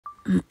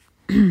Hey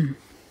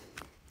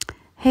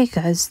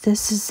guys,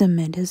 this is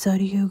Amanda's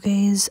Audio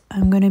Gaze.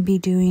 I'm gonna be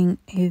doing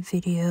a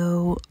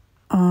video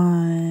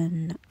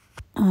on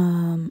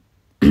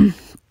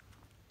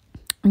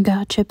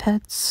gacha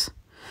pets.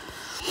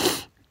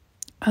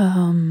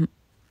 And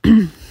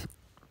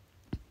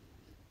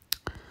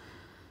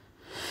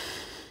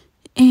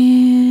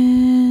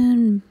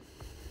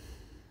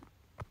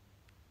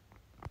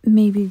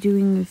maybe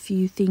doing a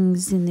few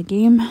things in the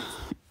game.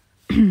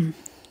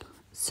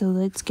 So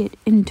let's get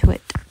into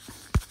it.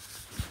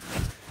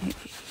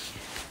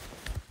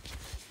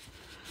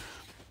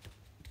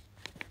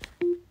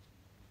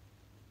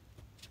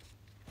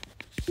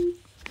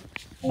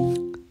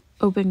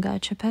 Open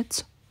gacha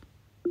pets.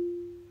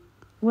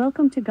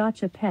 Welcome to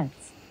Gacha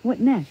Pets. What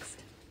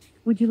next?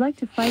 Would you like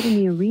to fight in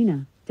the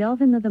arena,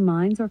 delve into the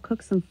mines, or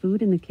cook some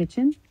food in the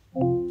kitchen?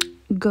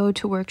 Go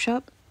to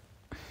workshop.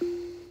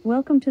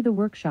 Welcome to the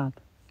workshop.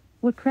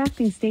 What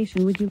crafting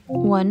station would you...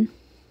 1.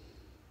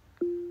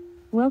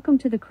 Welcome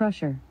to the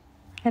crusher.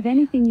 Have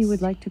anything you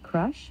would like to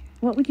crush?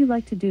 What would you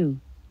like to do?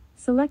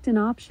 Select an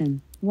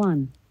option.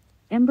 1.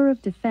 Ember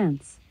of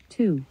Defense.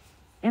 2.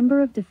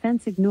 Ember of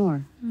Defense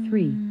Ignore.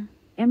 3.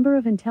 Ember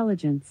of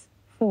Intelligence.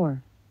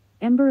 4.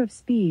 Ember of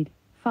Speed.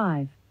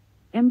 5.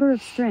 Ember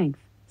of Strength.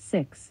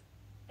 6.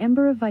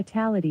 Ember of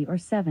Vitality, or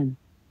 7.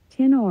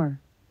 Tin ore.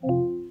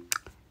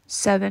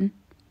 7.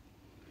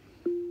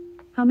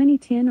 How many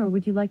tin ore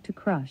would you like to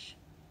crush?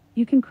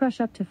 You can crush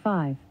up to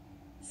 5.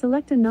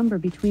 Select a number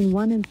between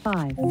 1 and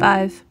 5.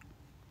 5.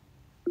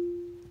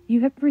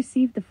 You have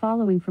received the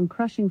following from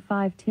crushing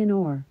 5 tin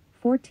ore,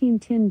 14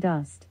 tin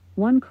dust,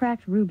 1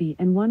 cracked ruby,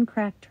 and 1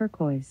 cracked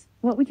turquoise.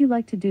 What would you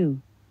like to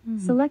do?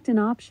 Select an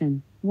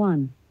option.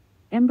 1.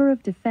 Ember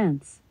of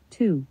Defense.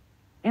 2.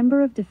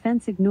 Ember of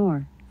Defense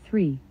Ignore.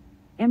 3.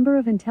 Ember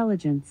of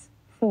Intelligence.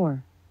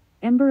 4.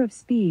 Ember of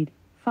Speed.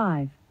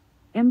 5.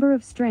 Ember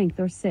of Strength,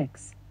 or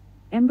 6.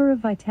 Ember of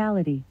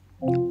Vitality.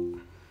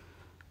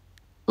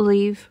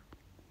 Leave.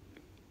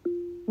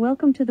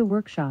 Welcome to the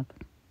workshop.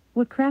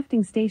 What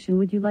crafting station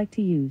would you like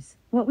to use?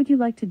 What would you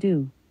like to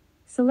do?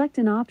 Select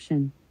an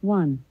option.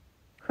 1.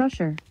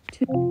 Crusher.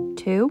 2.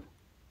 2.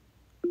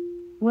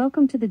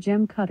 Welcome to the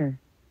gem cutter.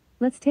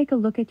 Let's take a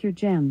look at your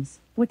gems.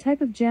 What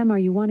type of gem are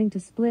you wanting to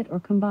split or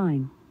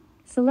combine?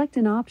 Select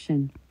an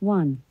option.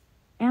 1.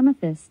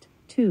 Amethyst.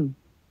 2.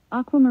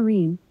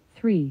 Aquamarine.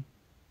 3.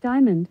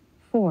 Diamond.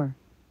 4.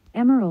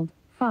 Emerald.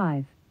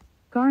 5.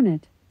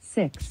 Garnet.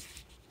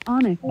 6.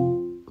 Onyx.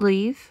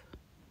 Leave.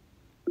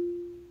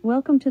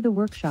 Welcome to the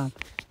workshop.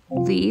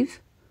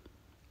 Leave.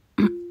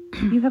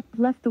 You have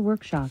left the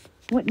workshop.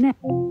 What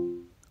next?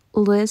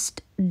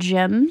 List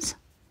gems.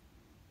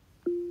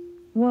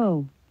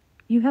 Whoa.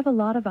 You have a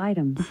lot of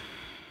items.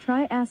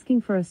 Try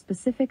asking for a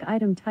specific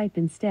item type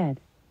instead.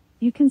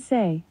 You can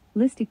say,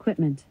 list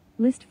equipment,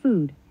 list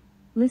food,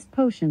 list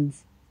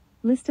potions,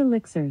 list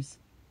elixirs,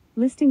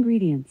 list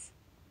ingredients,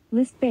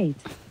 list bait,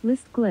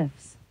 list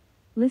glyphs,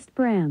 list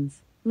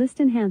brands,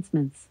 list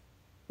enhancements,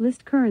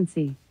 list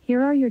currency.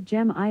 Here are your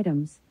gem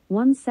items: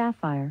 1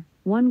 sapphire,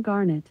 1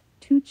 garnet,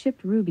 2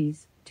 chipped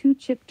rubies, 2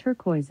 chipped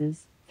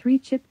turquoises, 3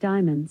 chipped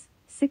diamonds,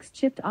 6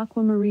 chipped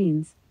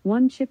aquamarines,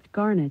 1 chipped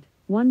garnet,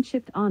 1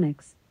 chipped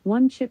onyx,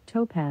 1 chipped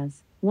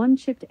topaz, 1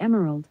 chipped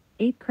emerald,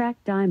 8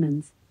 cracked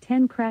diamonds,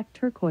 10 cracked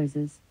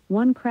turquoises,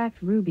 1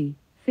 cracked ruby,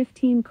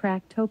 15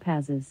 cracked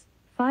topazes,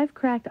 5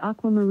 cracked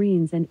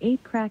aquamarines, and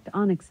 8 cracked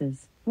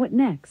onyxes. What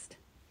next?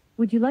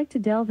 Would you like to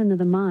delve into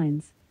the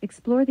mines,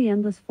 explore the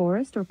endless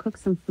forest, or cook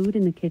some food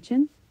in the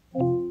kitchen?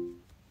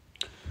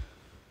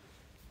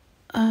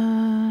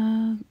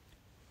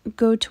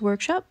 Go to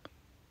workshop.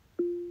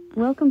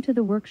 Welcome to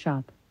the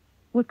workshop.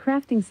 What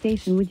crafting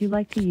station would you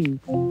like to use?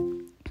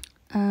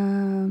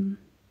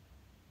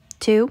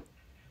 2.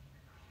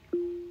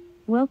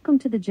 Welcome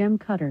to the gem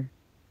cutter.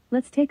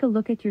 Let's take a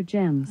look at your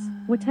gems.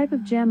 What type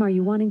of gem are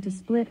you wanting to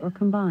split or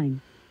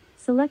combine?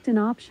 Select an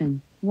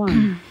option.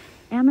 1.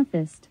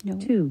 Amethyst. No.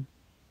 2.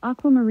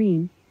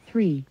 Aquamarine.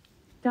 3.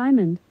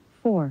 Diamond.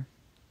 4.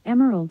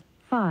 Emerald.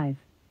 5.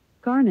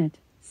 Garnet.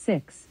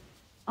 6.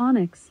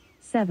 Onyx.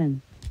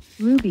 7.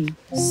 Ruby.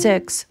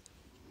 6.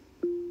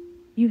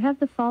 You have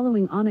the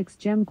following onyx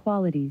gem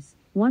qualities: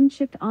 1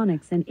 chipped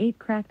onyx and 8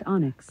 cracked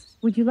onyx.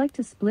 Would you like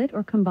to split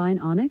or combine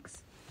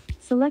onyx?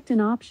 Select an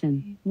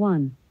option.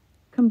 1.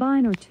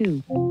 Combine, or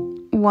 2.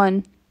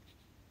 1.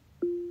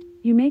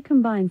 You may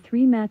combine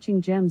 3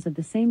 matching gems of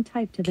the same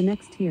type to the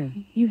next tier.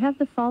 You have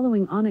the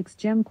following onyx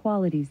gem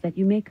qualities that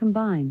you may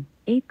combine: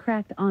 8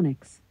 cracked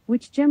onyx.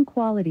 Which gem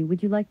quality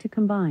would you like to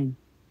combine?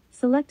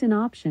 Select an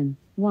option.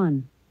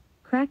 1.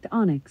 Cracked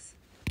onyx.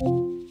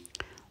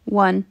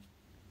 1.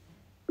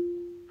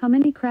 How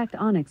many cracked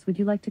onyx would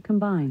you like to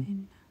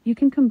combine? You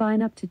can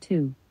combine up to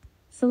 2.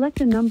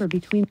 Select a number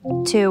between...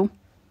 2.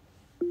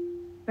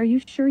 Are you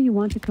sure you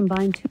want to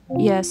combine 2?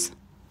 Yes.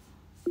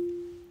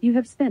 You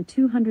have spent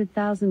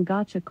 200,000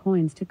 gacha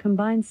coins to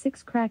combine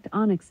 6 cracked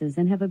onyxes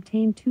and have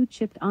obtained 2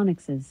 chipped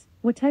onyxes.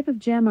 What type of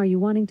gem are you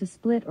wanting to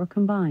split or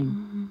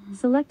combine?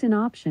 Select an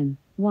option.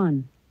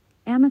 1.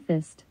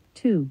 Amethyst.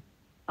 2.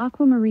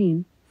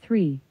 Aquamarine. 3.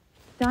 3.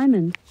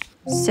 Diamond.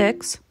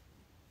 6.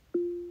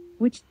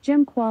 Which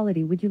gem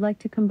quality would you like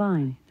to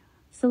combine?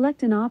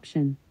 Select an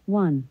option.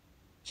 1.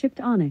 Chipped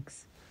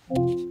onyx.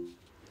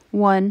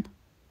 1.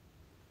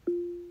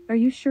 Are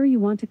you sure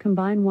you want to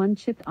combine one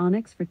chipped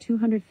onyx for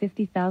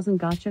 250,000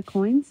 gacha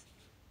coins?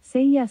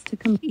 Say yes to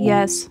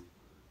Yes.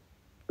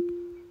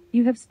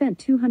 You have spent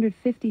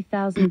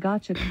 250,000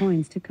 gacha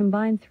coins to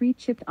combine 3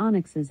 chipped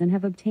onyxes and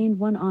have obtained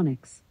 1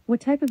 onyx. What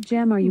type of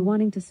gem are you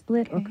wanting to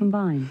split or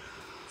combine?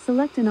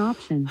 Select an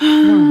option.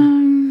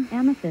 1.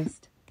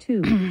 Amethyst.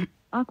 2.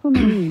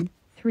 Aquamarine.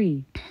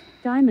 3.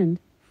 Diamond.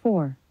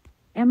 4.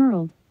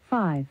 Emerald.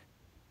 5.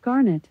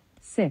 Garnet.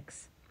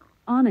 6.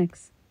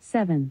 Onyx.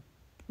 7.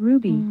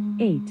 Ruby.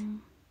 8.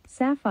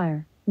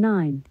 Sapphire.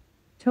 9.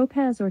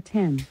 Topaz or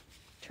 10.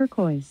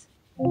 Turquoise.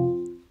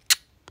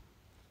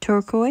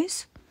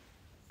 Turquoise.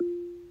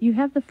 You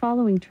have the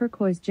following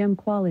turquoise gem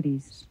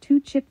qualities: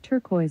 2 chipped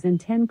turquoise and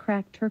 10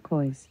 cracked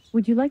turquoise.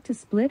 Would you like to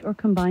split or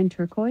combine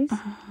turquoise?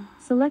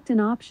 Select an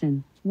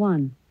option.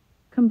 1.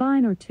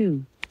 Combine or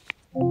 2.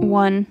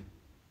 1.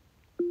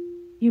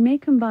 You may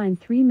combine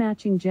 3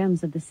 matching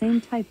gems of the same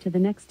type to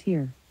the next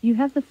tier. You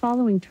have the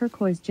following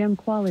turquoise gem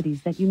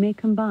qualities that you may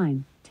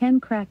combine.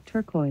 10 cracked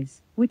turquoise.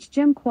 Which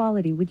gem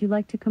quality would you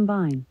like to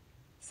combine?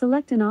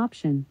 Select an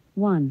option.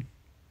 1.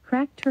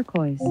 Cracked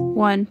turquoise.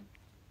 1.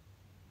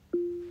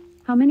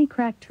 How many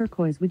cracked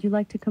turquoise would you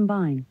like to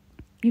combine?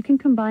 You can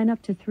combine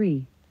up to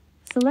 3.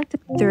 Select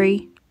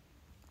 3.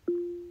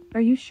 Are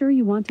you sure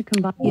you want to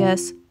combine?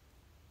 Yes.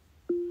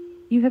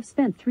 You have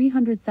spent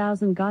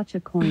 300,000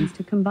 gacha coins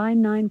to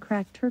combine 9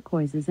 cracked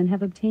turquoises and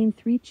have obtained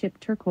 3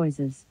 chipped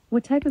turquoises.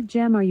 What type of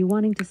gem are you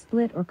wanting to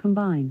split or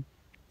combine?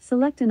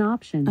 Select an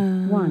option.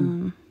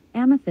 1.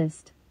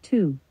 Amethyst.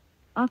 2.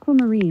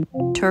 Aquamarine.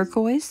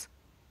 Turquoise.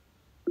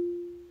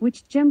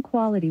 Which gem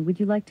quality would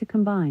you like to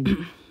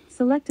combine?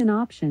 Select an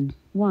option.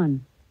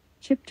 1.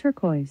 Chipped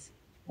turquoise.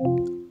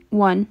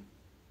 1.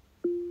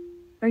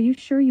 Are you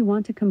sure you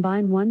want to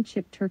combine 1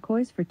 chipped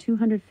turquoise for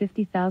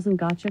 250,000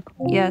 gacha?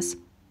 Yes.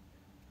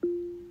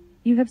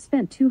 You have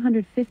spent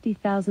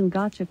 250,000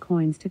 gacha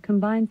coins to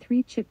combine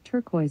 3 chipped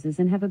turquoises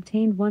and have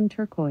obtained 1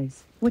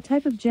 turquoise. What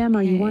type of gem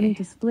are you wanting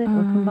to split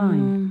or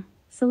combine?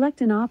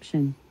 Select an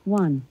option.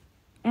 1.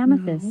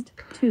 Amethyst.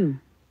 2.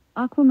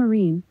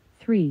 Aquamarine.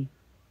 3.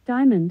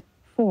 Diamond.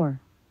 4.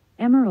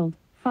 Emerald.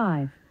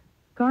 5.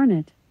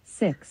 Garnet.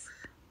 6.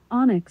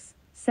 Onyx.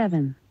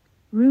 7.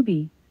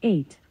 Ruby.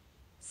 8.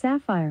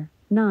 Sapphire.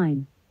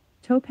 9.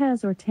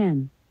 Topaz or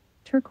 10.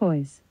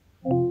 Turquoise.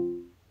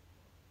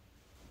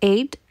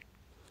 8.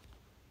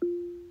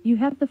 You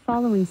have the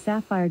following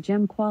sapphire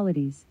gem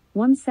qualities: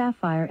 1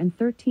 sapphire and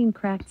 13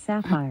 cracked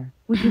sapphire.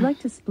 Would you like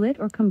to split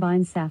or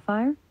combine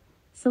sapphire?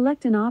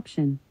 Select an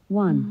option.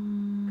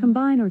 1.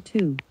 Combine or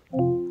 2.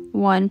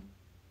 1.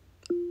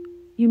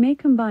 You may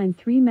combine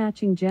 3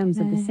 matching gems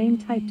of the same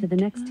type to the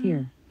next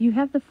tier. You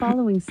have the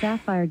following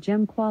sapphire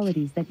gem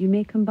qualities that you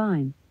may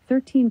combine: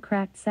 13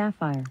 cracked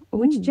sapphire.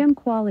 Which gem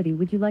quality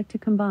would you like to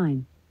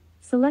combine?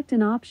 Select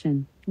an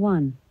option.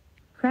 1.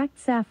 Cracked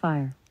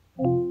sapphire.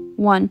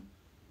 1.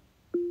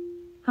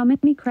 How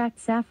many cracked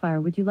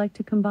sapphire would you like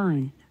to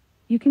combine?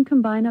 You can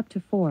combine up to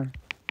 4.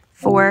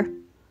 4.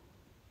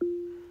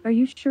 Are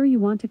you sure you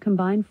want to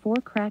combine 4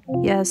 cracked?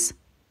 Yes.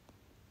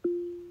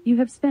 You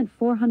have spent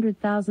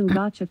 400,000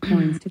 gacha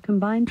coins to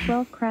combine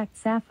 12 cracked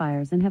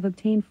sapphires and have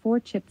obtained 4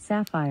 chipped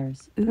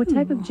sapphires. What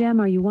type of gem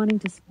are you wanting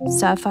to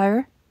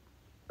Sapphire.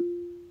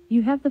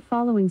 You have the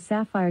following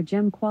sapphire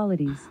gem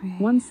qualities: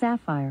 1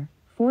 sapphire,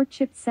 4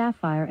 chipped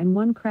sapphire and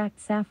 1 cracked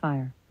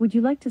sapphire. Would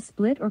you like to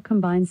split or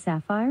combine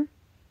sapphire?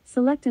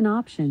 Select an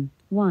option.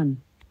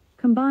 1.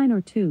 Combine or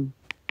 2.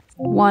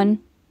 1.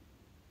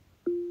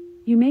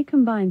 You may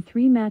combine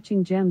 3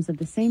 matching gems of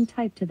the same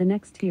type to the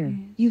next tier.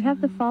 You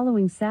have the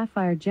following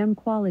sapphire gem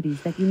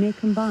qualities that you may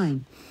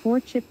combine: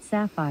 4 chipped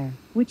sapphire.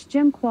 Which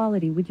gem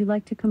quality would you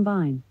like to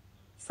combine?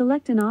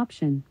 Select an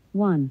option.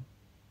 1.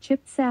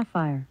 Chipped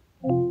sapphire.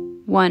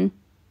 1.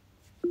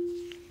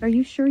 Are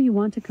you sure you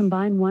want to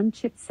combine 1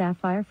 chipped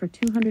sapphire for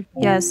 200?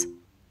 Yes.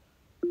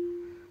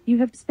 You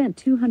have spent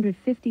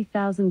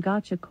 250,000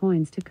 gacha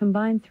coins to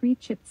combine 3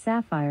 chipped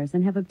sapphires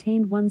and have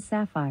obtained 1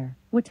 sapphire.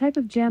 What type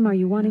of gem are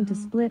you wanting to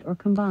split or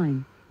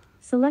combine?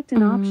 Select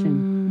an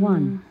option.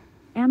 1.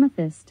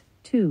 Amethyst.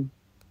 2.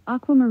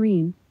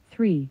 Aquamarine.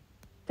 3.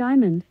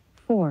 Diamond.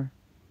 4.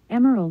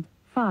 Emerald.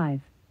 5.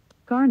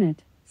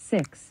 Garnet.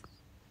 6.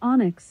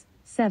 Onyx.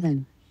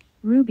 7.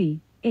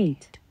 Ruby.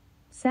 8.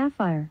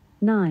 Sapphire.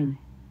 9.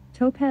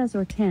 Topaz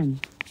or 10.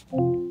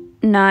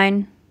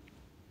 9.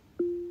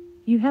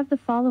 You have the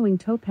following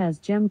topaz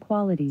gem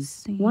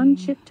qualities: 1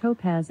 chipped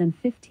topaz and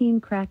 15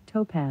 cracked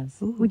topaz.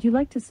 Would you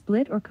like to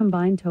split or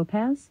combine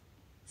topaz?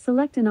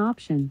 Select an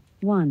option.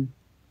 1.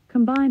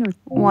 Combine or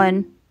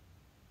 1.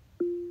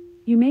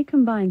 You may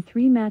combine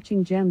 3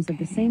 matching gems of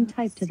the same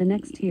type to the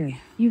next tier.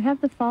 You have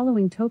the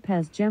following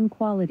topaz gem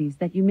qualities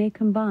that you may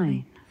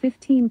combine: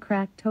 15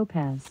 cracked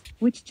topaz.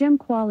 Which gem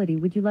quality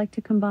would you like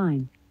to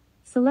combine?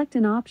 Select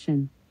an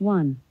option.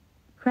 1.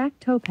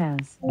 Cracked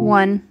topaz.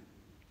 1.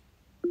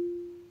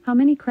 How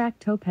many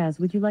cracked topaz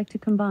would you like to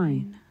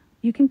combine?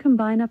 You can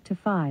combine up to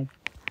 5.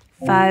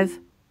 5.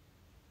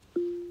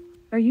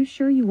 Are you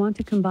sure you want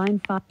to combine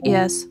 5?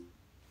 Yes.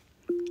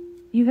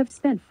 You have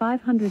spent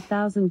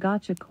 500,000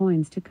 gotcha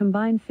coins to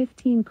combine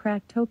 15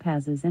 cracked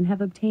topazes and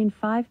have obtained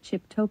 5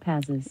 chipped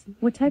topazes.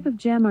 What type of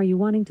gem are you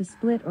wanting to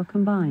split or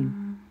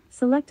combine?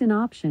 Select an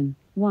option.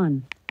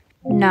 1.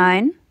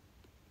 9.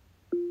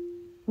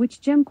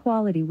 Which gem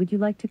quality would you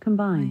like to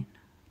combine?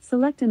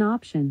 Select an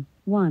option.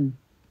 1.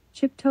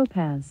 Chipped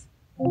topaz.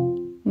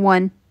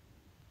 1.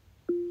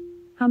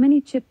 How many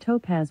chipped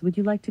topaz would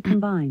you like to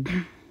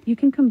combine? You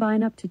can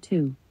combine up to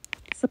 2.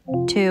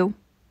 2.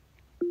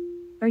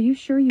 Are you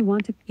sure you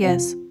want to?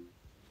 Yes.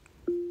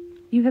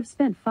 You have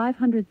spent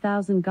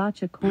 500,000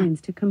 gotcha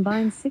coins to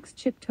combine 6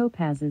 chipped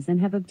topazes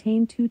and have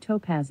obtained 2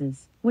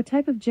 topazes. What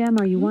type of gem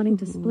are you wanting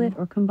to split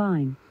or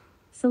combine?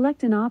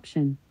 Select an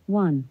option.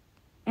 1.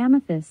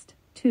 Amethyst.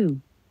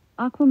 2.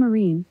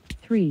 Aquamarine.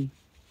 3.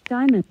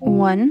 Diamond.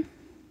 1.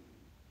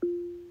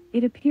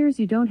 It appears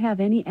you don't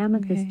have any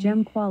amethyst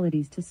gem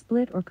qualities to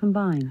split or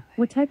combine.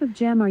 What type of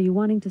gem are you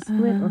wanting to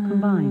split or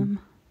combine?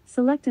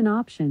 Select an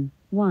option.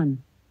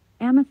 1.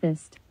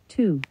 Amethyst.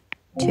 2.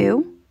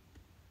 2.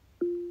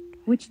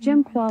 Which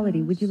gem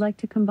quality would you like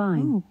to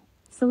combine?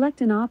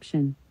 Select an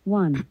option.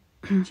 1.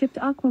 Chipped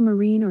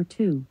aquamarine or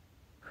 2.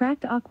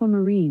 Cracked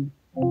aquamarine.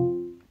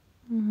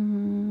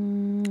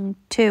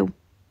 2.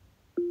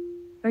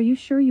 Are you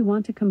sure you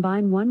want to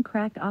combine 1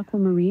 cracked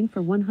aquamarine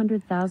for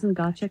 100,000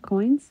 gotcha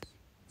coins?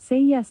 Say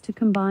yes to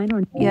combine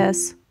or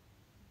Yes.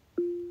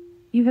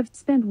 You have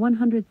spent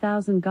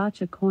 100,000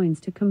 gotcha coins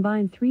to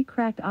combine 3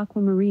 cracked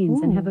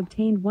aquamarines and have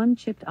obtained 1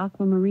 chipped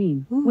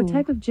aquamarine. What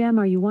type of gem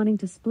are you wanting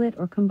to split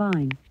or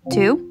combine?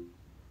 2.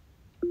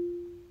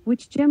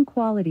 Which gem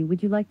quality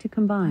would you like to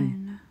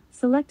combine?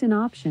 Select an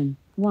option.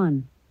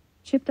 1.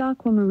 Chipped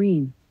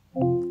aquamarine.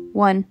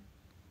 1.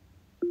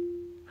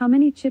 How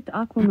many chipped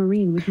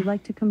aquamarine would you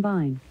like to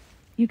combine?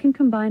 You can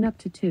combine up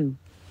to 2.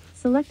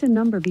 Select a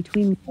number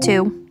between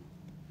 2.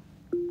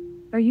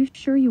 Are you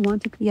sure you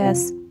want to?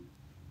 Yes.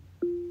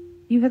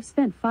 You have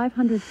spent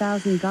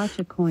 500,000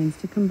 gotcha coins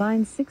to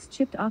combine 6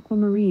 chipped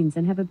aquamarines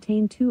and have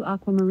obtained 2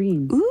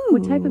 aquamarines.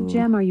 What type of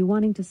gem are you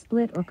wanting to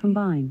split or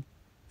combine?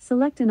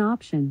 Select an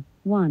option.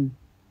 1.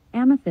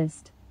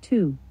 Amethyst.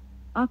 2.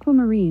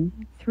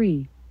 Aquamarine.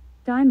 3.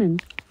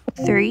 Diamond.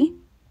 3.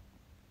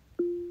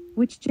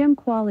 Which gem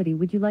quality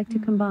would you like to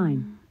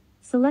combine?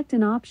 Select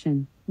an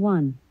option.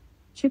 1.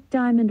 Chipped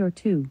diamond or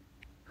 2.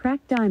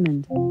 Cracked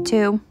diamond.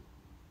 2.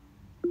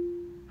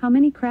 How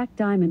many cracked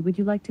diamond would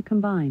you like to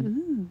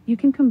combine? You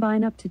can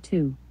combine up to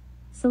 2.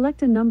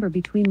 Select a number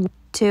between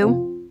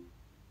 2.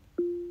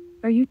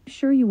 Are you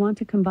sure you want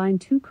to combine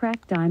 2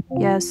 cracked diamonds?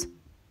 Yes.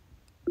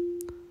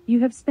 You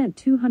have spent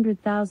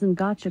 200,000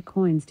 gotcha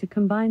coins to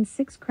combine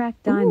 6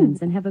 cracked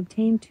diamonds and have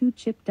obtained 2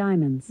 chipped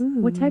diamonds.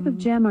 What type of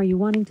gem are you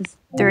wanting to?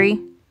 3.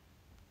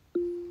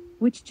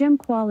 Which gem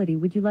quality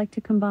would you like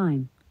to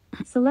combine?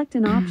 Select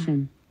an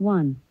option.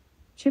 1.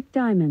 Chipped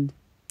diamond.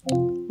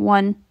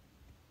 1.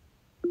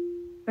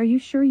 Are you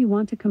sure you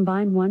want to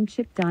combine 1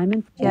 chipped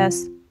diamond?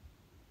 Yes.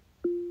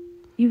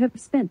 You have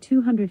spent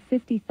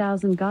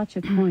 250,000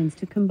 gotcha coins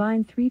to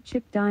combine 3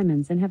 chipped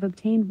diamonds and have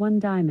obtained 1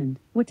 diamond.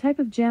 What type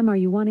of gem are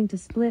you wanting to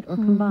split or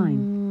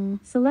combine?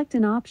 Select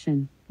an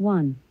option.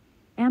 1.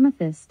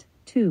 Amethyst.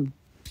 2.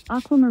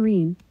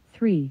 Aquamarine.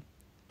 3.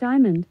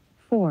 Diamond.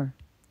 4.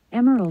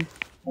 Emerald.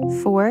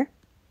 4.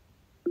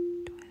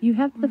 You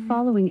have the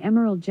following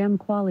emerald gem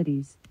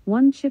qualities.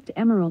 1 chipped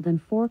emerald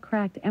and 4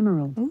 cracked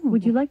emerald.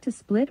 Would you like to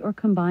split or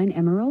combine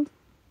emerald?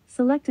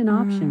 Select an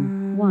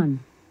option. 1.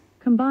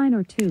 Combine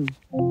or 2.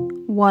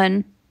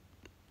 1.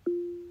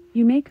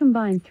 You may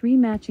combine 3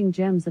 matching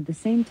gems of the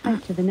same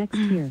type to the next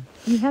tier.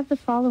 You have the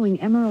following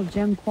emerald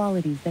gem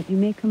qualities that you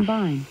may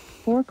combine.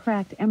 4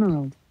 cracked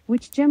emerald.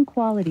 Which gem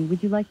quality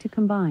would you like to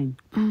combine?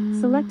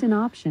 Select an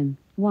option.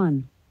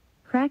 1.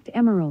 Cracked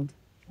emerald.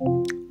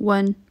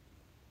 1.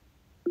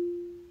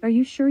 Are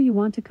you sure you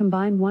want to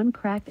combine 1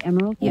 cracked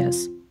emerald?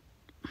 Yes.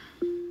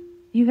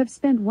 You have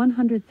spent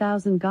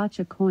 100,000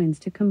 gotcha coins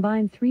to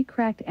combine 3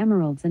 cracked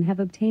emeralds and have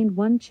obtained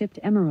 1 chipped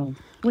emerald.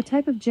 What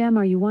type of gem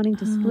are you wanting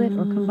to split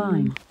or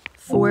combine?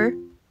 4.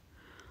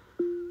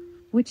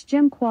 Which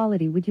gem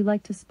quality would you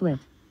like to split?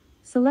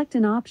 Select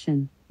an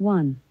option.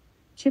 1.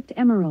 Chipped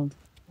emerald.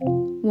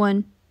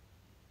 1.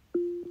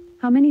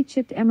 How many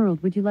chipped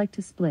emerald would you like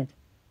to split?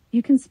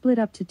 You can split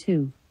up to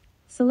 2.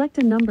 Select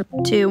a number.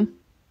 2.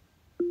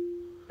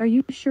 Are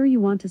you sure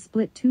you want to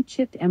split 2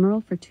 chipped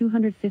emerald for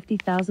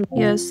 250,000?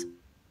 Yes.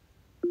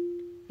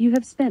 You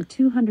have spent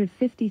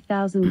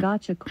 250,000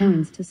 gotcha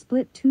coins to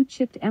split 2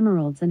 chipped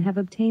emeralds and have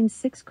obtained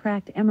 6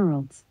 cracked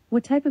emeralds.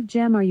 What type of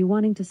gem are you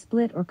wanting to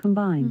split or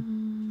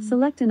combine?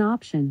 Select an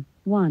option.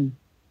 1.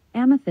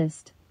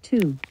 Amethyst.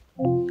 2.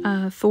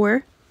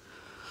 4.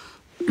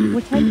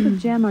 What type of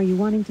gem are you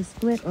wanting to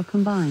split or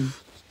combine?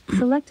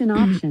 Select an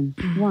option.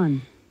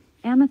 1.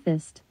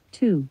 Amethyst.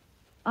 2.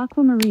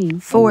 Aquamarine.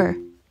 4.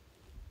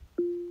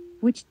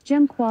 Which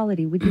gem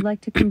quality would you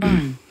like to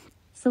combine?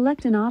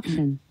 Select an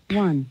option.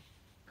 1.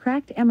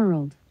 Cracked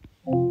emerald.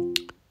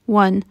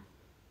 1.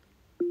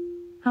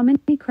 How many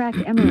cracked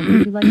emerald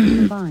would you like to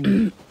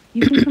combine?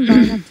 You can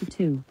combine up to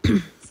 2.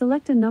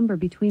 Select a number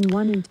between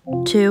 1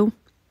 and 2.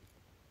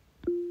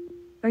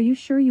 Are you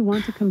sure you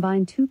want to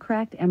combine 2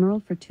 cracked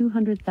emerald for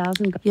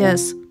 200,000?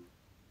 Yes.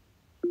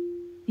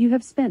 You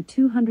have spent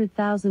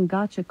 200,000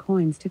 gotcha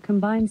coins to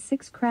combine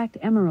 6 cracked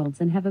emeralds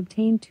and have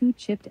obtained 2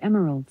 chipped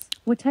emeralds.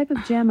 What type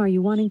of gem are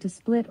you wanting to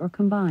split or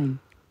combine?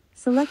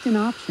 Select an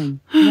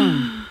option.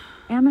 1.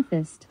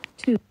 Amethyst.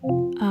 2.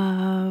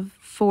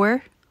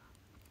 4.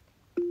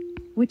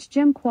 Which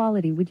gem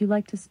quality would you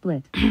like to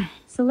split?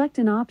 Select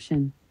an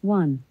option.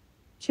 1.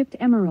 Chipped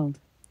emerald.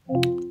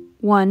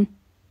 1.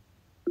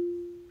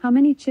 How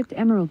many chipped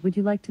emerald would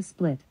you like to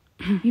split?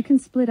 You can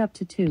split up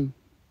to 2.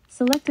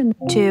 Select a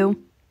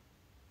 2.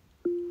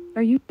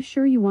 Are you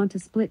sure you want to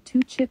split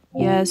 2 chipped?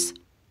 Yes.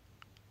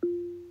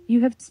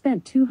 You have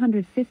spent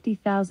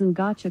 250,000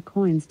 gotcha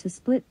coins to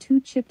split 2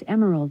 chipped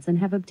emeralds and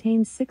have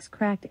obtained 6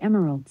 cracked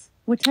emeralds.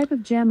 What type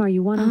of gem are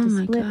you wanting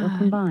to split or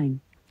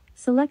combine?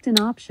 Select an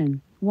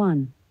option.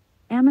 1.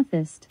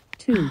 Amethyst.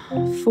 2.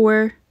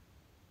 4.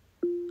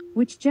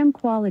 Which gem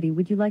quality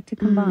would you like to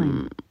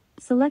combine?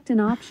 Select an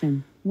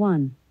option.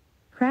 1.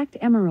 Cracked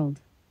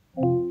emerald.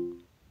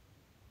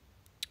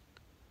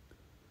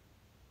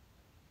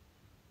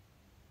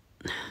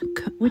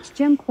 Which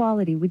gem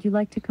quality would you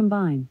like to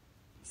combine?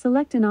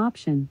 Select an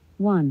option.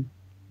 1.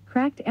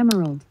 Cracked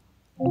emerald.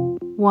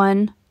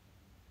 1.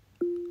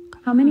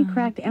 How many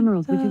cracked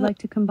emerald would you like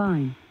to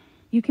combine?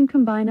 You can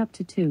combine up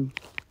to 2.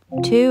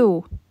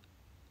 2.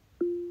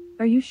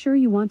 Are you sure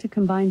you want to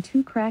combine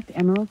 2 cracked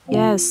emerald?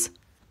 Yes.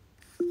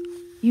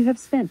 You have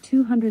spent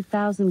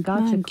 200,000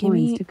 gotcha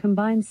coins to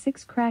combine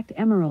 6 cracked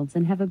emeralds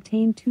and have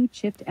obtained 2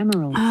 chipped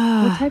emeralds.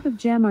 What type of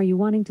gem are you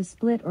wanting to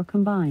split or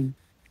combine?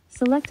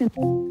 Select an...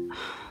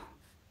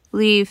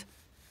 Leave.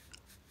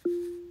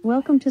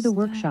 Welcome to the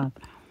workshop.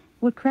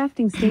 What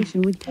crafting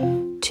station would...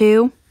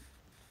 2.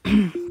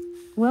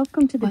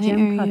 Welcome to the Why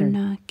gem are cutter. you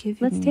not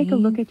giving Let's take a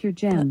me look at your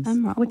gems.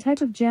 emerald? What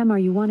type of gem are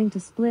you wanting to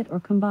split or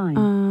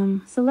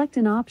combine? Select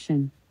an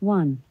option.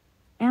 1.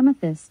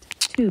 Amethyst.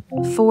 2.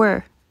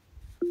 4.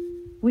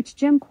 Which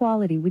gem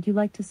quality would you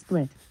like to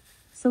split?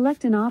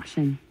 Select an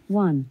option.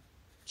 1.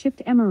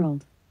 Chipped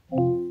emerald.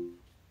 But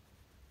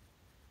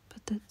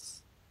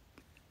that's...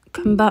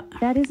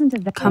 That isn't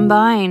a...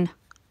 Combine.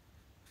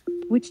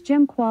 Which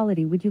gem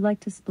quality would you like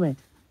to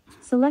split?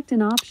 Select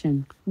an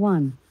option.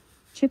 1.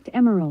 Chipped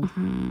emerald.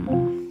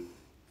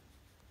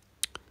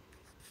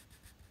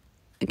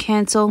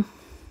 Cancel.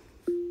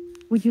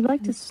 Would you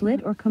like to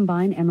split or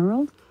combine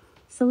emerald?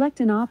 Select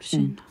an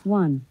option.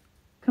 1.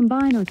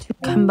 Combine or 2.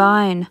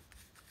 Combine.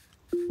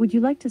 Would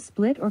you like to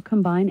split or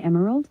combine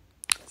emerald?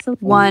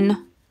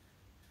 1.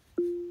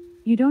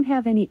 You don't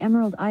have any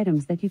emerald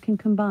items that you can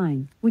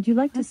combine. Would you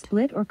like to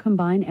split or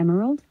combine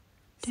emerald?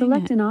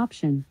 Select an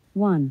option.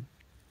 1.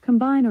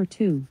 Combine or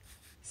 2.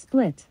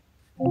 Split.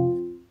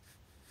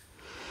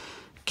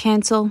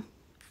 Cancel.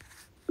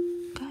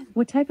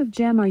 What type of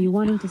gem are you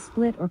wanting to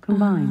split or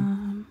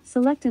combine?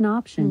 Select an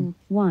option.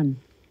 1.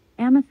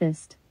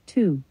 Amethyst.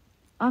 2.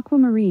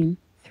 Aquamarine.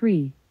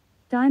 3.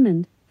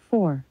 Diamond.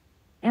 4.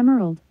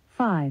 Emerald.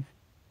 5.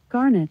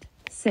 Garnet.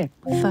 6.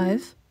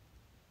 5.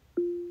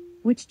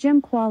 Which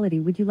gem quality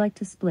would you like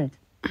to split?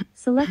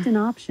 Select an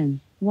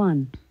option.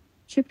 1.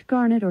 Chipped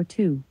garnet or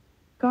 2.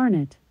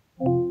 Garnet.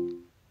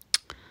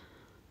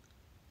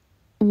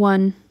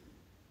 1.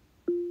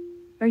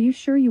 Are you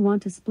sure you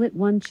want to split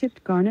 1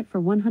 chipped garnet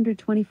for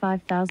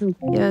 125,000?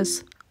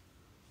 Yes.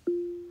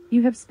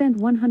 You have spent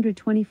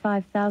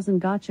 125,000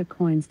 gotcha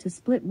coins to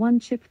split 1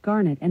 chipped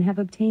garnet and have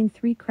obtained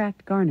 3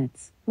 cracked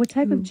garnets. What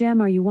type of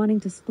gem are you wanting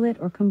to split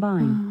or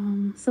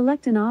combine?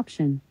 Select an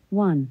option.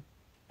 1.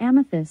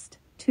 Amethyst.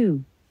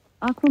 2.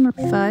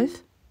 Aquamarine.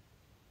 5.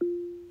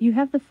 You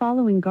have the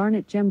following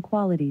garnet gem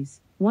qualities.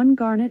 1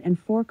 garnet and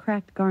 4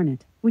 cracked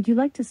garnet. Would you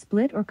like to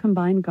split or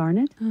combine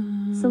garnet?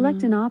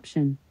 Select an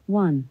option.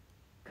 1.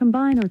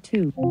 Combine or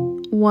 2.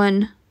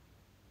 1.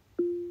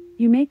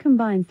 You may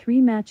combine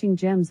 3 matching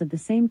gems of the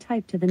same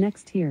type to the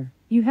next tier.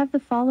 You have the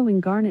following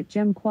garnet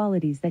gem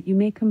qualities that you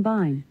may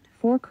combine.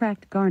 4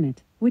 cracked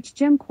garnet. Which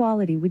gem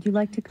quality would you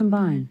like to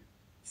combine?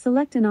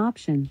 Select an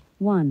option.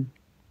 1.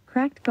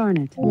 Cracked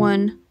garnet.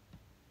 1.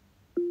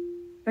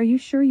 Are you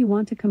sure you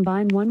want to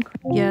combine 1?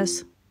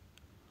 Yes.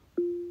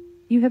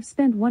 You have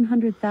spent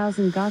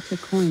 100,000 gotcha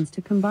coins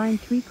to combine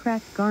 3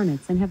 cracked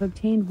garnets and have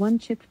obtained 1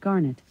 chipped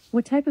garnet.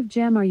 What type of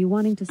gem are you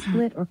wanting to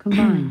split or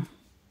combine?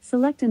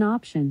 Select an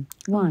option.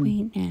 1.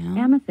 Wait now.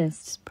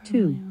 Amethyst.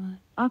 2.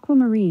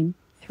 Aquamarine.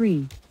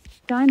 3.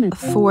 Diamond.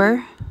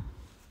 4.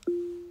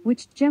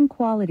 Which gem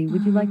quality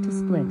would you like to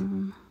split?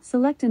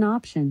 Select an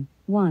option.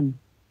 1.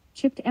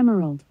 Chipped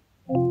emerald.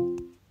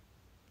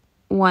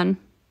 1.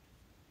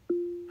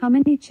 How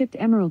many chipped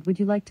emerald would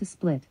you like to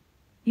split?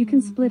 You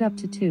can split up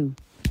to 2.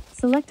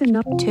 Select a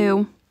number.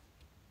 2.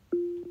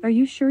 Are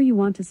you sure you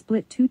want to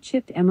split 2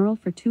 chipped emerald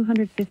for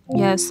 250?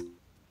 Yes.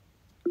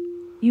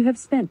 You have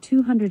spent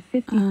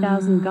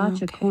 250,000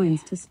 gotcha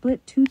coins to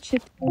split 2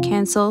 chipped.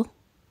 Cancel.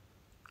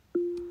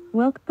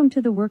 Welcome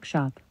to the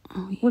workshop.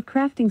 Oh, yeah. What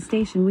crafting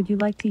station would you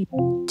like to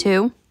use?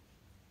 2.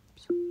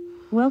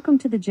 Welcome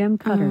to the gem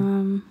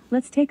cutter.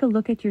 Let's take a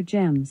look at your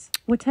gems.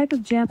 What type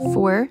of gem?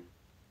 4.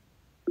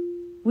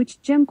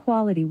 Which gem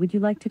quality would you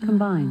like to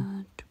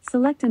combine?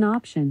 Select an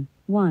option.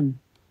 1.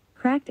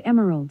 Cracked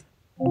emerald.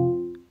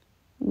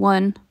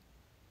 1.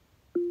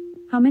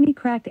 How many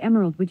cracked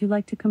emerald would you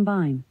like to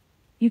combine?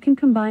 You can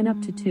combine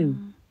up to 2.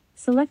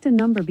 Select a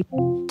number.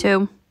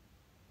 2.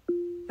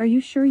 Are you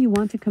sure you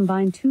want to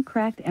combine 2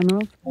 cracked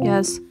emerald?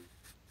 Yes.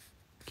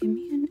 Give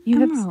me an You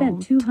emerald. have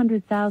spent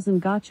 200,000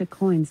 gotcha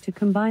coins to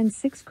combine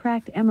 6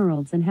 cracked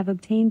emeralds and have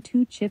obtained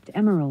 2 chipped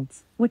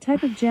emeralds. What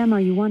type of gem are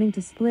you wanting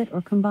to split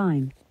or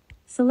combine?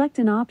 Select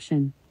an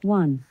option.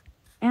 1.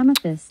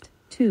 Amethyst.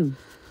 2.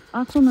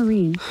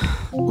 Aquamarine.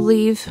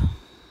 Leave.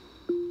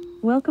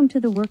 Welcome to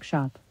the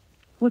workshop.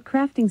 What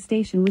crafting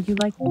station would you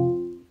like?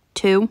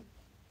 2.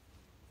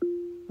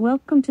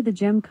 Welcome to the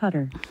gem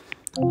cutter.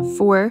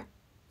 4.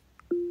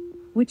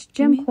 Which Give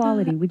gem me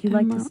quality the would you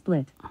like to emerald.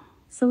 split?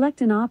 Select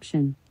an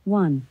option.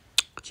 1.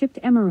 Chipped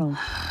emerald.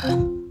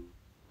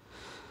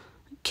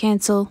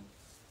 Cancel.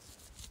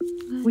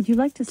 Would you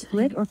like to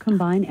split or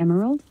combine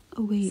emerald?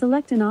 Oh, wait.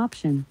 Select an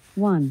option.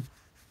 1.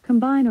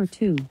 Combine or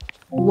 2.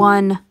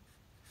 1.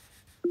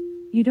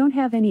 You don't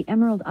have any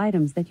emerald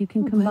items that you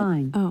can What?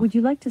 combine. Oh. Would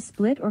you like to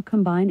split or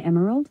combine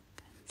emerald?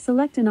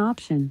 Select an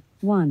option.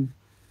 1.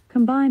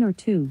 Combine or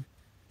 2.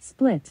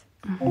 Split.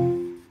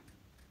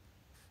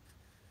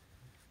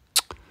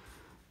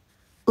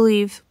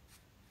 Leave.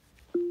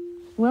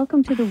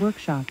 Welcome to the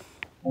workshop.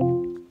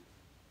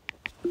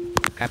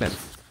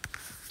 FS.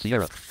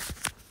 Sierra.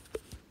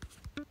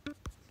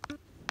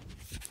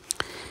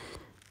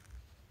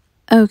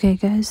 Okay,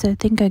 guys, I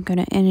think I'm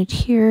gonna end it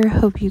here.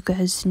 Hope you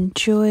guys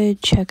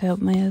enjoyed. Check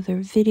out my other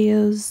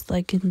videos,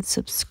 like and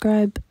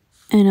subscribe,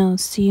 and I'll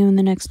see you in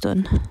the next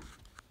one.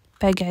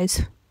 Bye,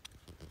 guys.